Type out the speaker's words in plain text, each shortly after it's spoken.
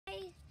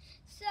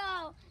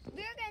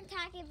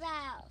talking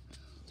about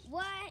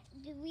what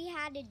we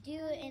had to do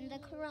in the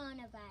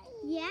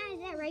coronavirus. Yeah, is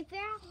that right,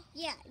 Vera?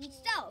 Yeah.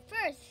 So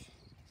first,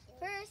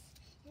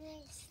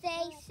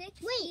 stay 6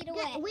 feet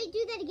away. Wait,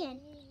 do that again.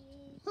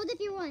 Hold up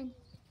your one.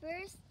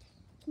 First,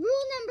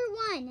 Rule number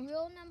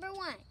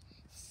one.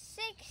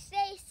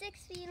 Stay 6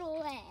 feet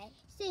away.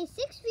 Stay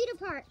 6 feet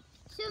apart.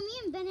 So me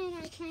and Bennett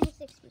are kind of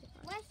 6 feet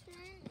apart.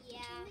 Weston,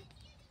 yeah.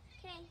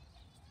 Okay.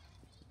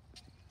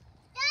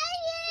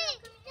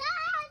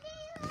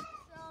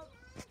 So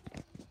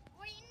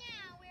right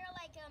now we're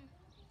like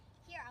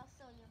here I'll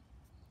show you.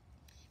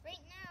 Right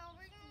now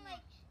we're gonna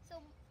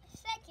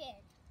second.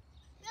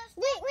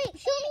 Wait,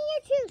 show me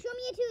your two. Show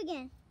me your two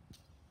again.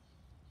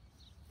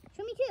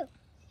 Show me two.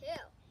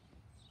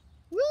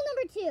 Rule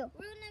number two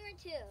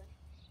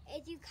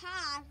If you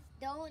cough,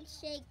 don't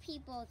shake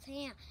people's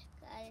hand,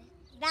 cause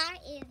that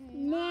is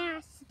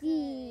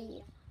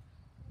nasty.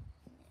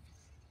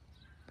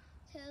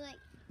 So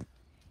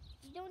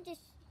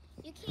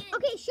you can't.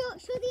 Okay, show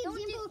the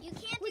example. You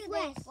can't with do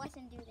Wes. this.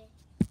 Weston, do this.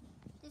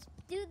 Just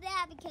do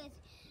that because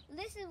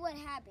this is what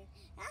happened.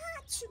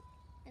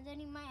 And then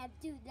you might have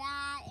to do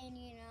that, and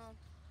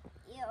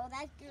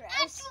that's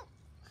gross.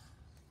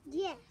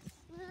 Yes.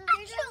 There's a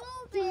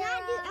Do little not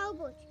do Vera.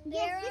 elbows. Vera,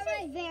 Yes, this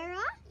is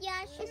Vera.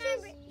 Yeah, she's This not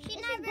is very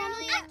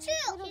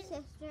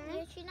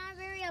Bennett, she's not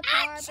very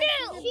apart, but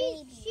she's a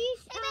baby.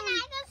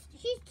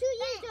 She's 2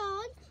 years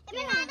old.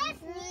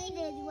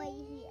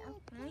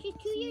 She's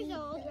 2 years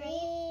old,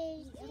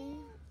 right?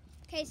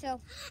 Okay, so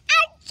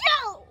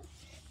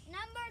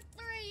number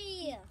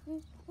 3.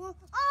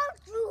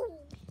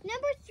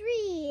 Number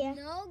 3.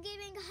 No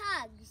giving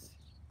hugs.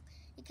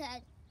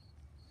 Because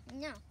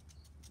no.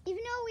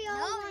 Even though we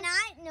all want,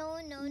 No.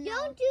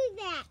 don't do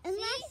that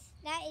unless. See?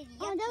 That is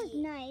yucky. Oh, that was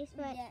nice,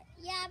 but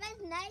Yeah, that's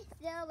nice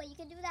though. But you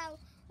can do that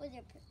with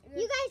your.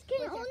 you guys can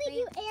with your only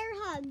do friends. air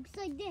hugs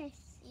like this.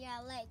 Yeah,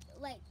 like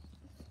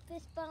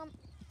fist bump.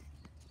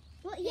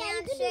 Well, yeah,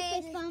 you can do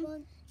fist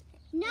bump,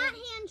 not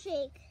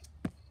handshake.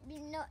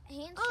 No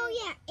handshake. Oh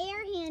yeah,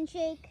 air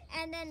handshake,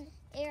 And then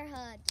air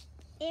hug.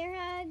 air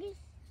hugs.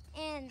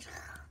 And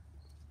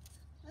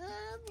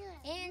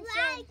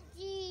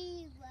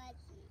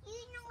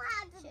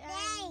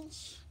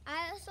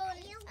I also number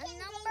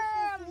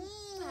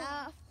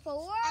 4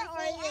 or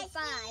is it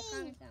 5?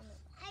 Comment down below.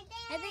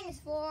 I think it's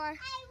 4.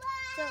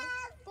 So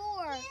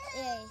 4 is.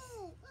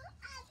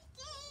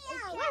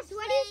 Wes,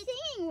 what are you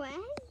saying, Wes?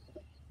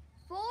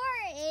 4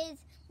 is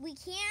we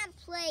can't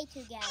play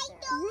together.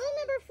 Rule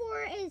number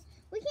 4 is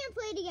we can't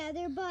play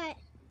together, but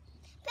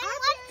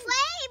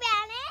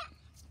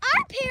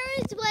our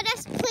parents let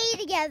us play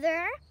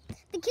together.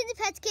 The Kids and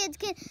Pets kids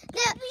can.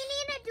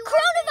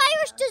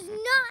 Coronavirus does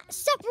not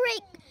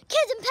separate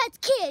Kids and Pets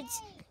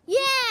kids.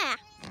 Yeah,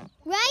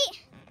 right?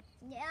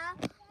 Yeah,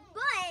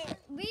 but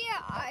we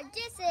are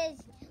just as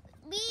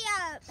we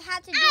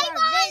have to do our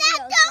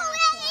videos.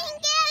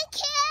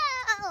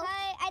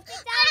 I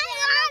think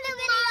that's the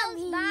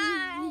videos.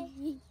 Bye.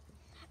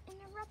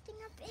 Interrupting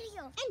our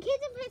video. And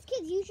Kids and Pets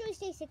kids usually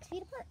stay 6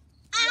 feet apart.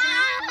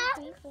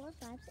 1, 2, 3, 4,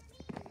 5, 6.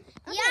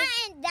 Okay. Yeah,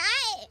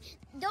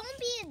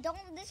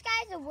 and this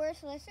guy's the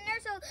worst listener,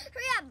 so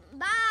hurry up.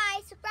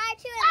 Bye. Subscribe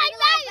to it.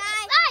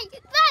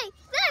 Bye.